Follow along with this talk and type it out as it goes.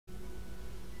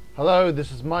Hello,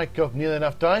 this is Mike of Nearly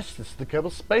Enough Dice. This is the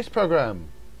Kerbal Space Program.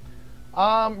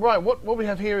 Right, what we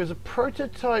have here is a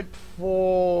prototype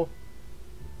for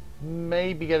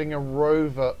maybe getting a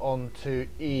rover onto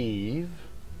Eve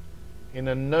in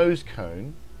a nose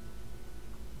cone.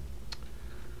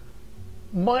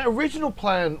 My original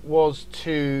plan was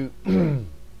to do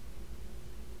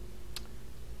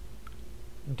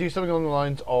something along the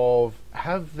lines of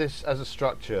have this as a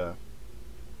structure,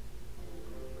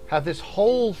 have this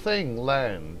whole thing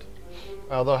land,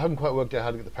 although I haven't quite worked out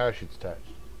how to get the parachutes attached.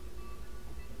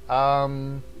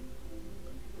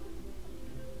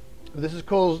 This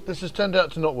has turned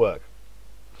out to not work.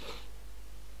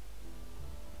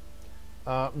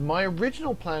 My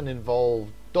original plan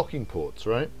involved docking ports,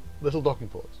 right? Little docking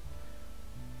ports.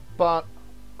 But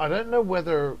I don't know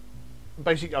whether,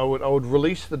 basically I would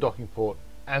release the docking port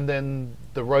and then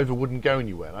the rover wouldn't go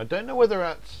anywhere. And I don't know whether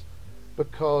that's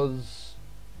because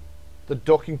the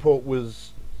docking port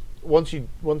was, once you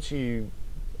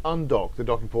undock the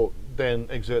docking port, then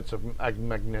exerts a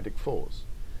magnetic force.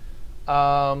 Just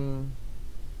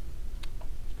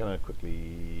gonna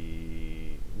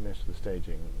quickly mess with the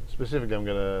staging. Specifically, I'm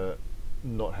gonna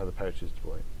not have the parachutes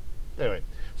deployed. Anyway,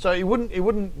 so it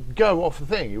wouldn't go off the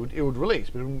thing. It would release,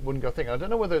 but it wouldn't go thing. I don't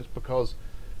know whether it's because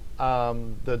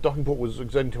the docking port was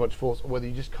exerting too much force, or whether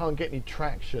you just can't get any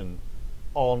traction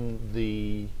on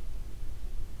the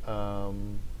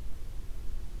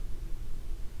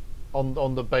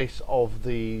on the base of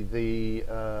the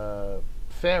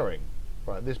fairing,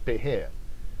 right? This bit here.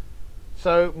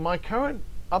 So my current,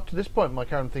 up to this point, my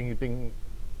current thing has been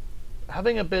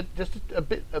having a bit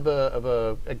of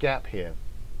a gap here,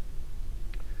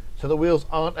 so the wheels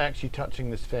aren't actually touching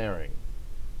this fairing,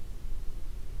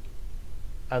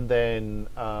 and then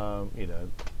you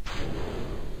know,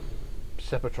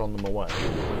 Sepatron them away.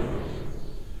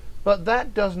 But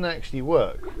that doesn't actually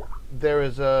work. There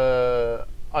is a,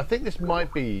 I think this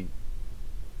might be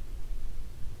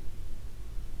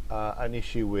an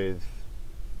issue with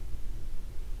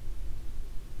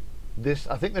this.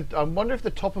 I think that I wonder if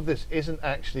the top of this isn't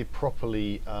actually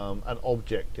properly an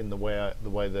object in the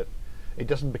way that it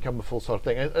doesn't become a full sort of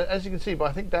thing. As you can see, but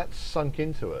I think that's sunk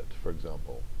into it, for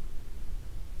example,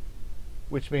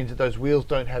 which means that those wheels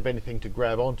don't have anything to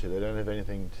grab onto. They don't have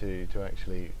anything to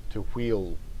actually to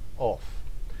wheel off,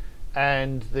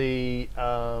 and the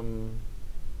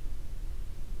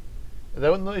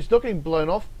it's not getting blown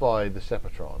off by the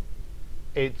Sepatron.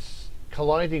 It's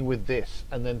colliding with this,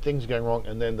 and then things are going wrong,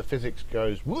 and then the physics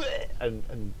goes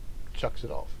and chucks it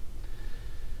off,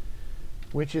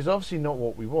 which is obviously not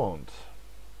what we want.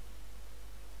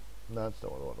 No, that's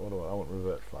not what I want. What do I want?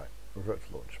 Revert flight, revert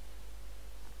to launch.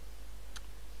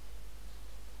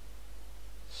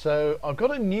 So I've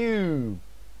got a new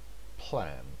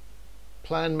plan.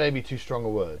 Plan may be too strong a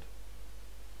word.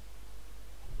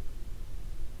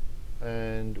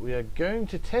 And we are going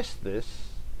to test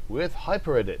this with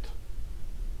HyperEdit.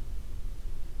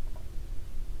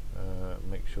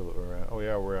 Make sure that we're out. Oh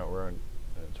yeah, we're on.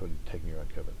 It's already taking you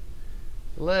around covered.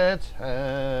 So let's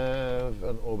have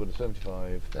an orbit of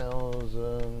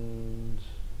 75,000.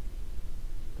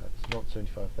 That's not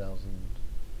 75,000.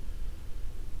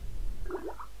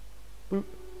 Boop.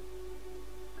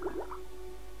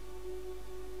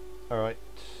 Alright.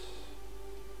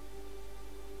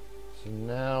 So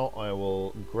now I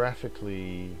will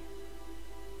graphically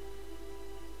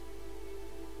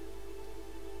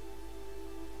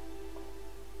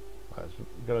I'm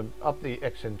going to up the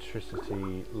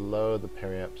eccentricity, lower the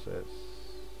periapsis.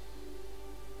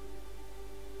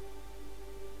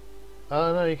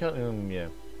 Oh no, you can't. Yeah.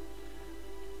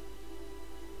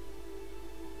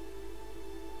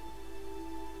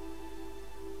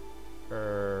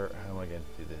 How am I going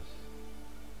to do this?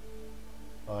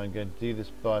 I'm going to do this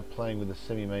by playing with the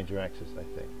semi-major axis, I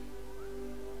think.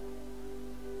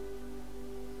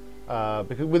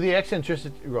 Because with the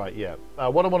eccentricity, right? Yeah.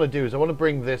 What I want to do is I want to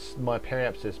bring my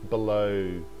periapsis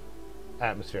below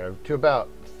atmosphere to about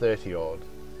 30 odd.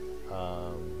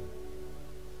 So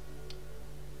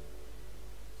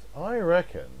I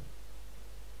reckon.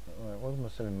 Right, what's my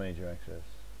semi-major axis?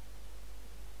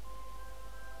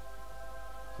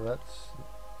 So that's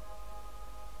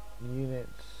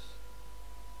units,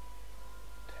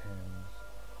 tens,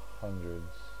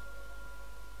 hundreds,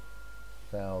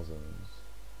 thousands,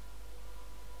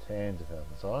 tens of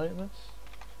thousands. Alright,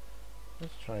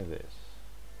 let's try this.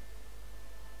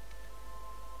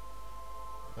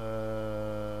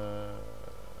 No,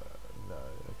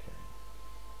 okay.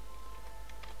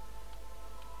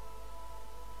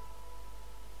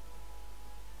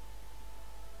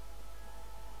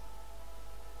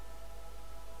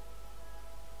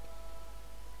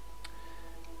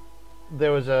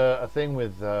 there was a thing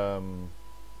with bumper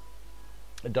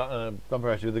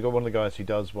actually, one of the guys who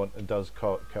does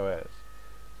coes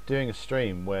doing a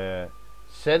stream where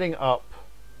setting up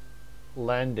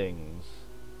landings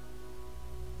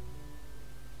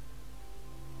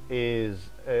is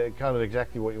kind of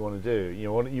exactly what you want to do.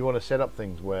 You want to set up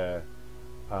things where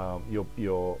your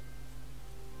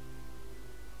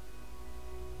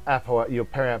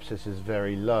periapsis is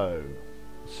very low,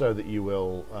 so that you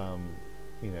will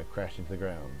crash into the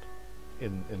ground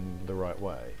in the right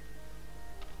way.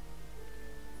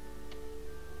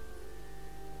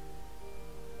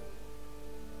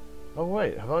 Oh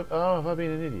wait, have I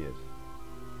been an idiot?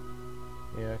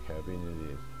 Yeah, okay, I've been an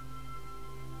idiot.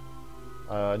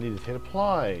 I needed to hit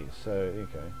apply, so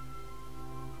okay.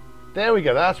 There we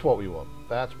go. That's what we want.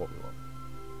 That's what we want.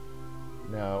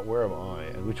 Now, where am I,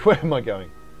 and which way am I going?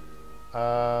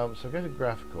 So go to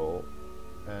graphical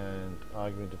and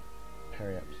argument of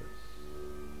periapsis.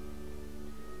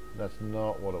 That's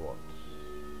not what I want.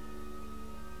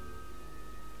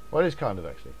 Well, it is kind of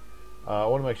actually. I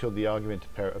want to make sure the argument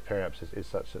of periapsis is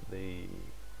such that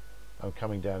I'm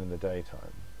coming down in the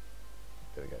daytime.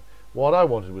 There we go. What I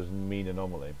wanted was mean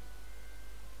anomaly.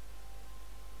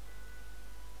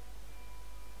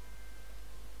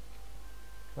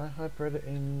 Can I hybrid it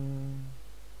in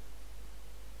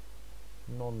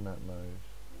non-map mode?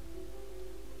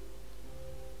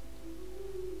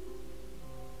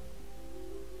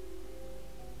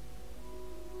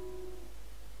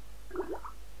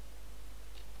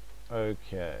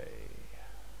 Okay.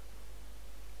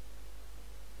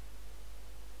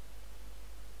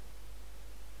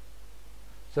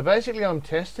 So basically I'm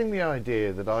testing the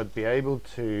idea that I'd be able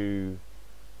to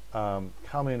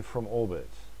come in from orbit.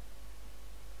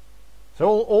 So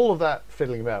all of that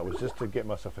fiddling about was just to get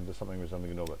myself into something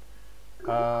resembling an orbit.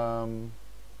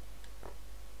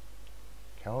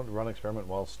 Cannot run experiment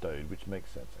while stowed, which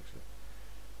makes sense actually.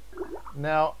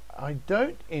 Now, I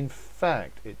don't, in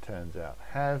fact, it turns out,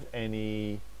 have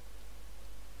any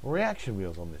reaction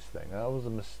wheels on this thing. That was a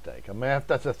mistake.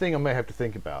 That's a thing I may have to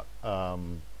think about.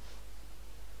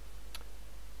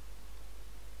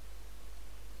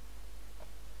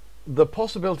 The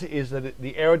possibility is that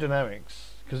the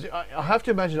aerodynamics, because I have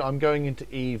to imagine I'm going into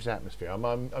Eve's atmosphere.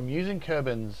 I'm using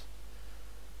Kerbin's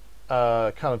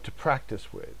kind of to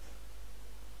practice with.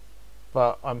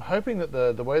 But I'm hoping that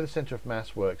the way the center of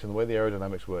mass works and the way the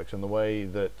aerodynamics works and the way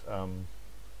that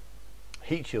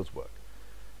heat shields work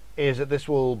is that this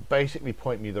will basically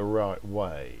point me the right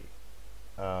way.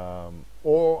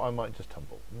 Or I might just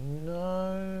tumble.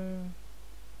 No.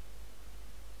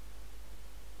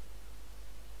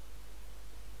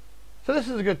 So this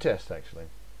is a good test actually.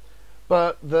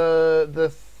 But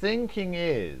the thinking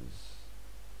is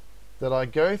that I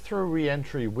go through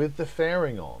re-entry with the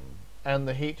fairing on and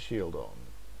the heat shield on.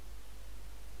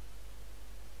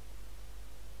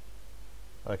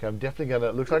 Okay, I'm definitely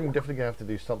gonna. Looks like I'm definitely gonna have to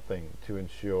do something to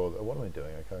ensure that. What am I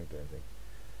doing? I can't do anything.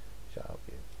 Shut up,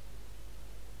 you.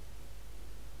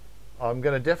 I'm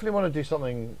gonna definitely want to do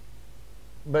something.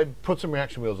 Maybe put some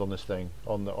reaction wheels on this thing,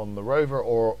 on the Rover,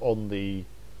 or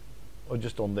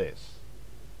just on this,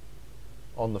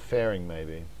 on the fairing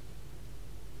maybe.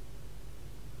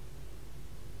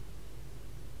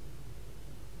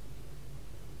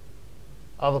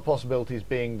 Other possibilities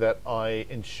being that I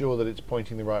ensure that it's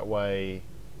pointing the right way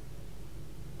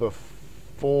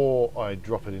before I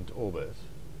drop it into orbit.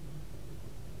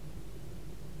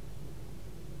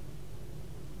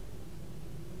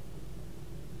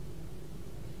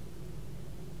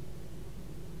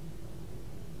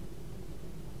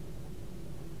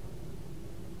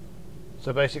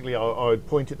 So basically I would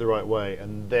point it the right way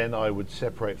and then I would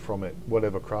separate from it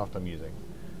whatever craft I'm using.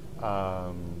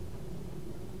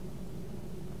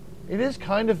 It is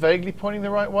kind of vaguely pointing the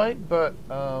right way, but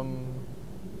I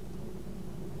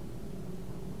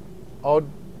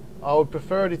would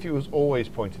prefer it if it was always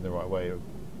pointing the right way.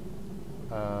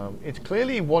 It's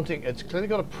clearly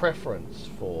got a preference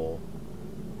for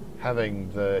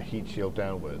having the heat shield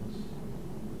downwards,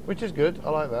 which is good. I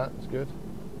like that. It's good.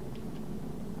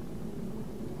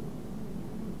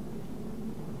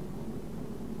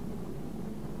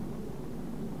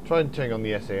 Tried turning on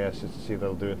the SAS just to see if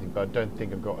they'll do anything, but I don't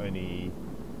think I've got any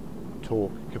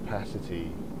torque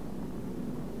capacity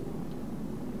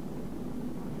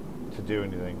to do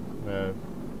anything. No.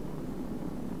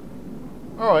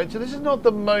 Alright, so this is not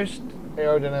the most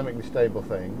aerodynamically stable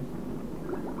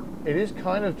thing. It is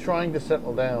kind of trying to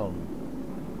settle down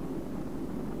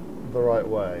the right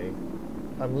way.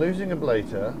 I'm losing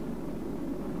ablator.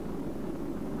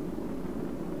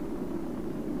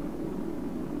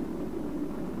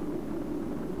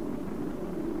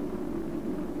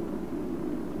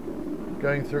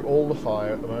 Going through all the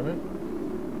fire at the moment.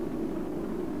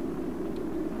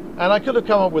 And I could have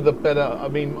come up with a better, I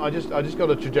mean, I just got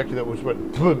a trajectory that was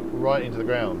went right into the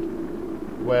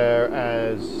ground.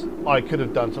 Whereas I could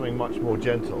have done something much more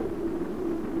gentle.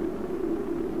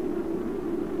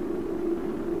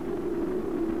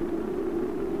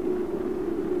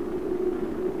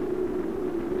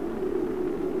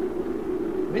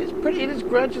 It is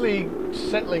gradually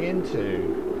settling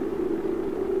into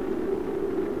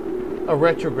a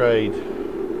retrograde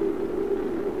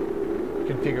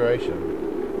configuration.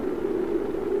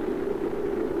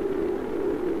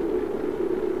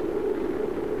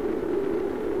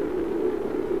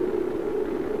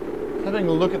 Having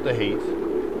a look at the heat.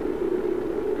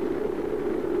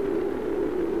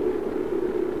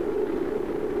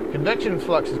 Convection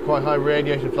flux is quite high,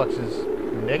 radiation flux is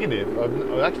negative.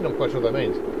 I'm actually not quite sure what that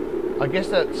means. I guess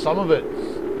that some of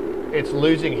it's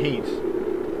losing heat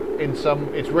in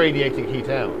some, it's radiating heat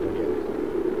out, I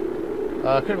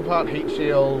guess. Critical part heat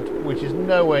shield, which is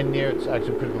nowhere near its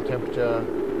actual critical temperature.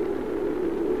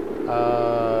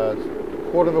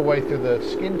 Quarter of a way through the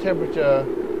skin temperature.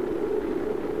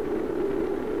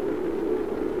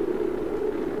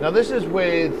 Now this is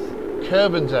with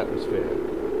Kerbal's atmosphere.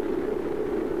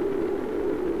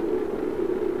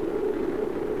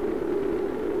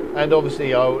 And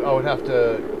obviously I would have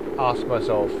to ask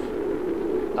myself,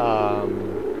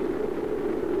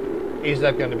 is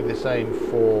that going to be the same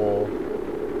for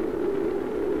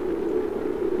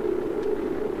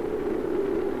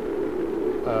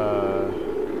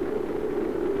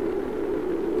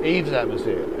Eve's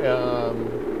atmosphere?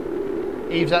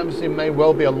 Eve's atmosphere may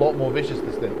well be a lot more vicious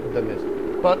than this.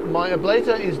 But my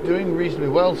ablator is doing reasonably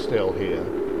well still here.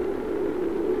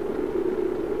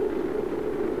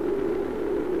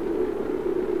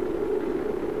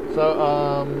 So,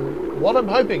 what I'm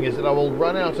hoping is that I will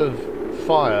run out of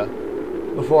fire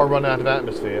before I run out of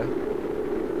atmosphere.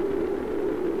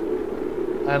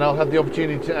 And I'll have the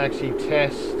opportunity to actually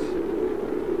test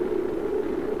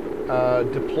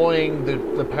deploying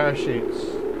the parachutes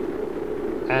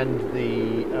and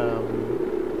the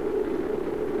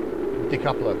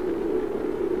decoupler.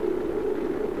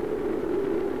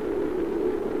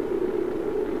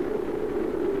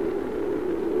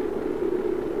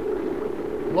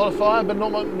 A lot of fire, but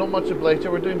not much ablator.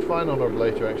 We're doing fine on our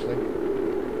ablator, actually.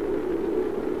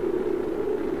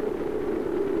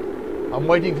 I'm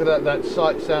waiting for that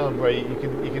sight sound where you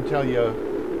can tell you're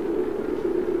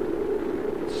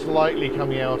slightly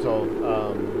coming out of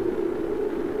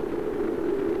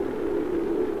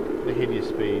the hideous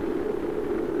speed.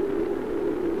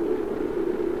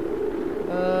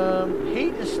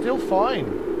 Heat is still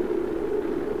fine.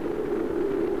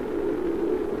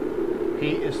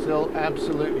 Heat is still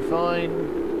absolutely fine.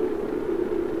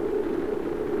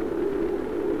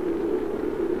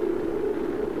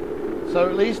 So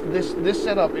at least this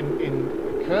setup in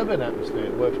Kerbal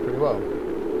atmosphere works pretty well.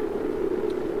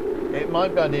 It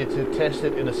might be an idea to test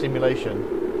it in a simulation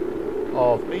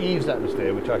of Eve's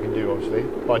atmosphere, which I can do obviously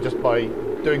by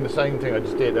doing the same thing I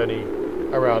just did, only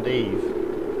around Eve.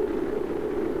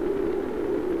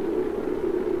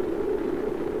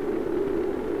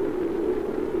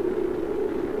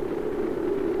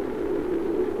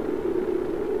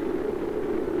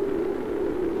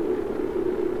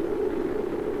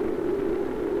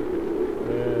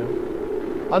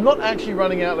 I'm not actually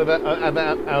running out of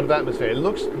atmosphere. It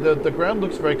looks the ground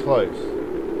looks very close,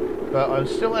 but I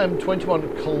still am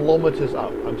 21 kilometers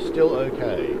up. I'm still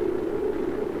okay.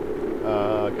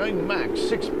 Going max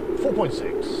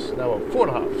 4.6. No,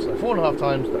 4.5. So 4.5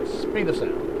 times the speed of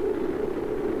sound.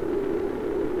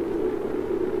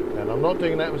 And I'm not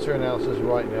doing an atmosphere analysis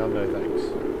right now. No thanks.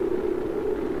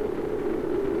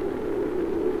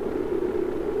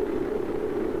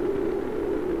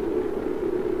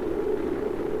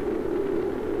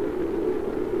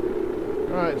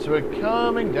 Alright, so we're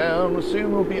coming down. We'll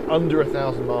soon we'll be under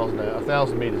 1,000 miles an hour,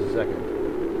 1,000 meters a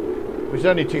second, which is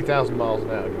only 2,000 miles an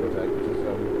hour, give or take, which is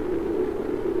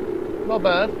not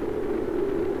bad.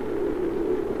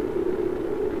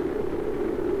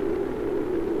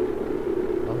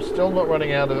 I'm still not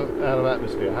running out of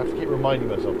atmosphere. I have to keep reminding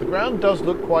myself. The ground does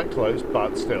look quite close,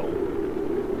 but still,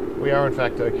 we are in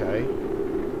fact okay.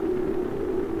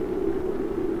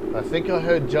 I think I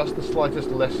heard just the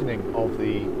slightest lessening of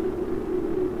the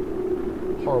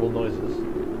horrible noises.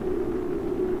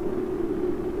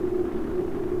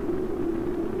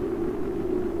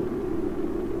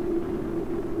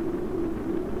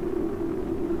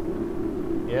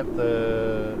 Yep,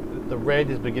 the red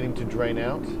is beginning to drain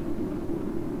out.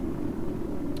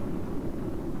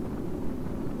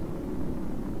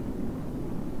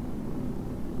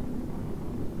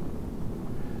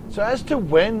 So as to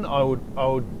when I would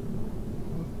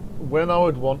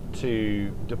want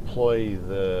to deploy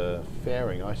the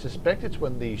fairing, I suspect it's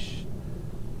when this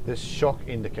shock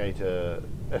indicator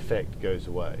effect goes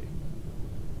away.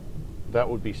 That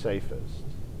would be safest.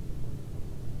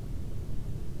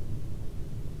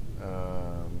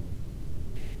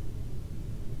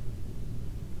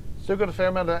 Still got a fair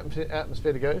amount of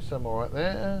atmosphere to go, so I'm alright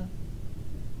there.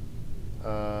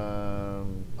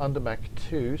 Under Mach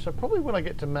 2, so probably when I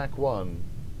get to Mach 1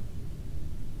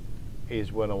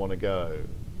 is when I want to go.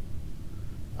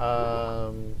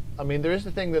 I mean, there is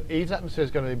the thing that Eve's atmosphere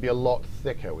is going to be a lot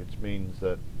thicker, which means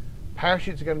that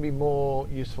parachutes are going to be more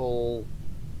useful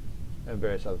and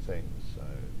various other things. So.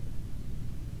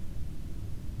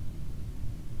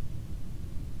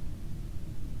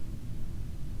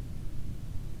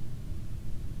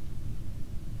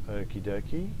 Okie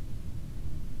dokie.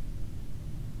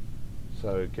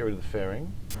 So get rid of the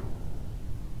fairing.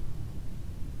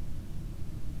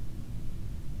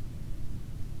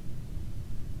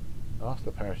 Ask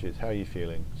the parachutes, how are you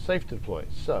feeling? Safe to deploy.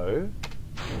 So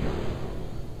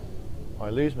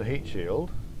I lose my heat shield.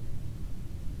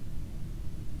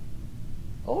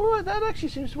 Alright, that actually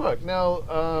seems to work. Now,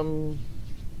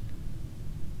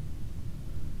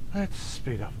 let's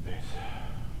speed up a bit.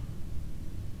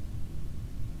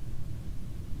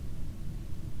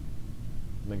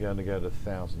 I'm going to go to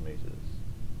 1,000 meters.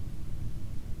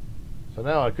 So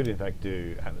now I could in fact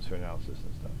do atmosphere analysis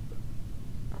and stuff.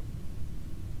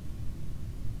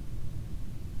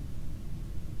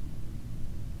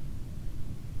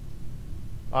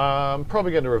 But I'm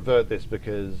probably going to revert this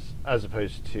because, as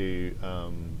opposed to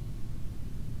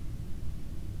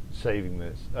saving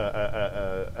this,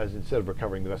 as instead of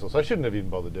recovering the vessel, so I shouldn't have even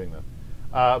bothered doing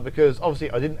that, because obviously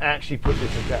I didn't actually put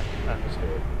this into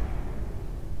atmosphere.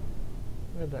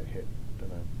 Where'd that hit? Don't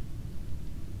know.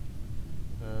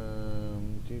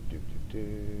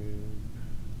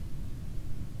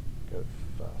 Go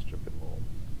faster a bit more.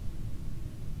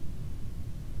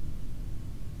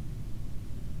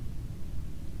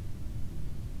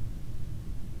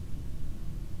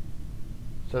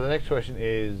 So the next question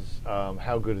is,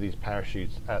 how good are these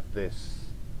parachutes at this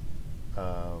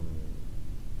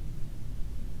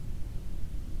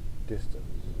distance?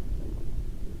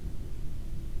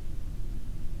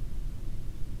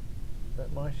 Is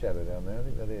that my shadow down there? I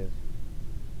think that is.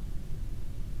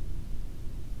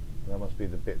 That must be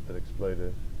the bit that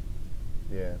exploded.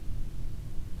 Yeah.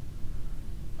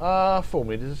 4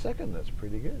 meters a second, that's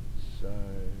pretty good. So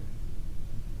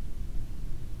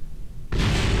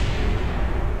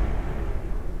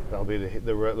that'll be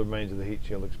the remains of the heat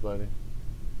shield exploding.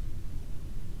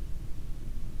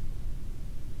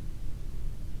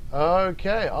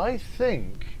 Okay, I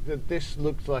think that this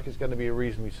looks like it's going to be a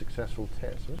reasonably successful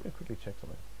test. I'm just going to quickly check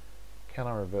something. Can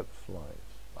I revert the flight?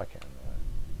 I can.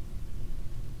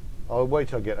 I'll wait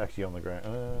till I get actually on the ground.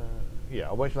 Yeah,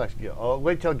 I'll wait till I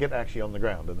get actually on the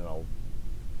ground, and then I'll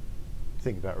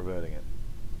think about reverting it.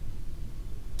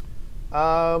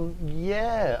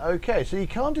 Yeah. Okay. So you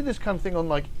can't do this kind of thing on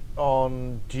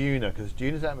Duna, because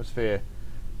Duna's atmosphere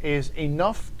is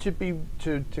enough to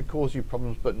cause you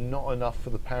problems, but not enough for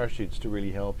the parachutes to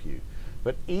really help you.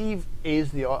 But Eve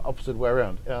is the opposite way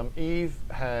around. Eve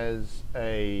has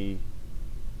a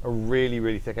really,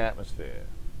 really thick atmosphere.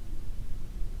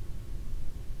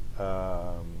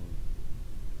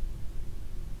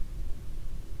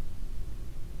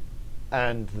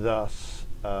 And thus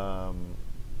I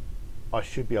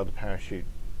should be able to parachute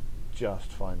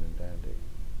just fine and dandy.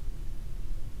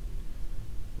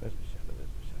 There's my shadow, there's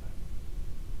my shadow.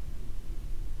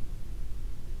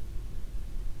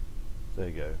 There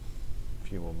you go, a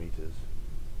few more meters.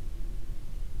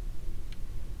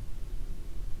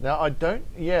 Now I don't,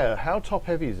 yeah, how top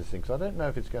heavy is this thing? Because I don't know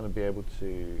if it's going to be able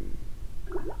to,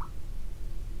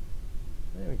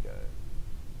 there we go.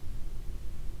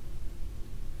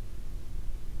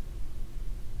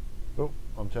 Oh,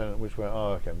 I'm turning, which way?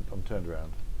 Oh, okay, I'm turned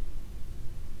around.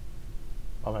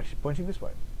 I'm actually pointing this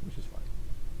way, which is fine.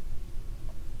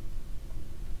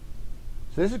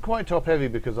 So this is quite top heavy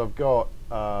because I've got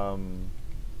a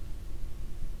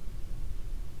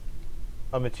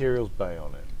materials bay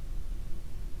on it.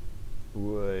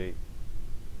 Wait.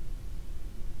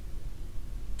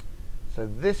 So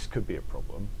this could be a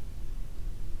problem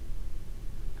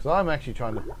because I'm actually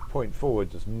trying to point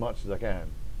forwards as much as I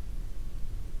can.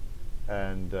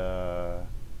 And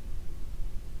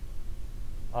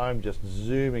I'm just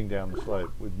zooming down the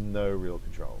slope with no real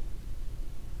control.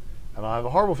 And I have a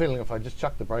horrible feeling if I just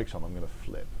chuck the brakes on, I'm going to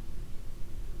flip.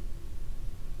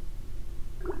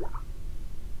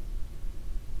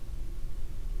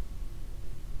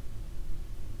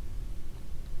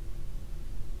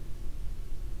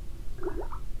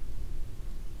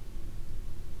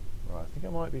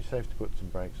 think it might be safe to put some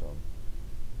brakes on.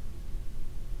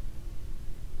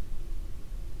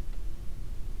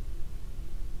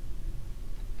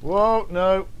 Whoa,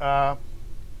 no.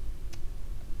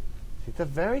 It's a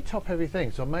very top-heavy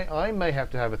thing, so I may have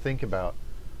to have a think about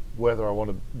whether I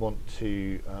want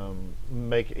to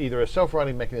make either a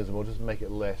self-riding mechanism or just make it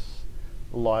less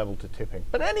liable to tipping.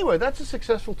 But anyway, that's a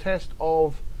successful test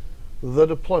of the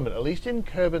deployment, at least in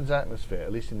Kerbal's atmosphere,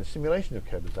 at least in the simulation of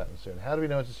Kerbal's atmosphere. And how do we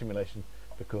know it's a simulation?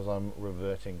 Because I'm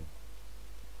reverting.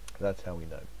 That's how we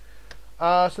know.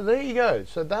 So there you go.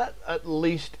 So that at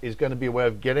least is going to be a way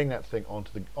of getting that thing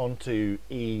onto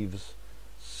Eve's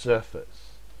surface.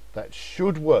 That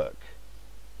should work.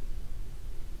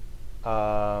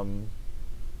 I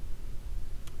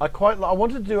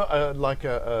wanted to do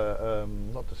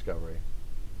not discovery.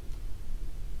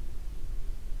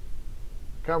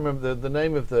 I can't remember the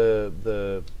name of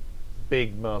the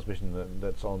big Mars mission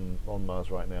that's on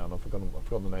Mars right now, and I've forgotten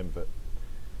the name of it.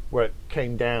 Where it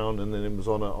came down and then it was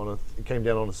it came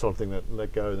down on something that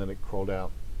let go and then it crawled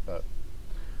out. But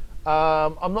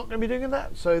I'm not going to be doing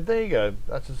that. So there you go.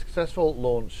 That's a successful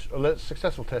launch, a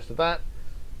successful test of that.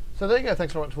 So there you go.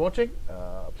 Thanks very much for watching.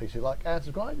 Please do like and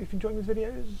subscribe if you're enjoying these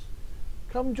videos.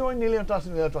 Come join Nearly on Trust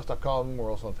at nearlyontrust.com. We're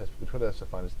also on Facebook and Twitter, so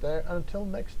find us there. And until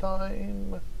next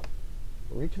time,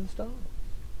 reach the stars.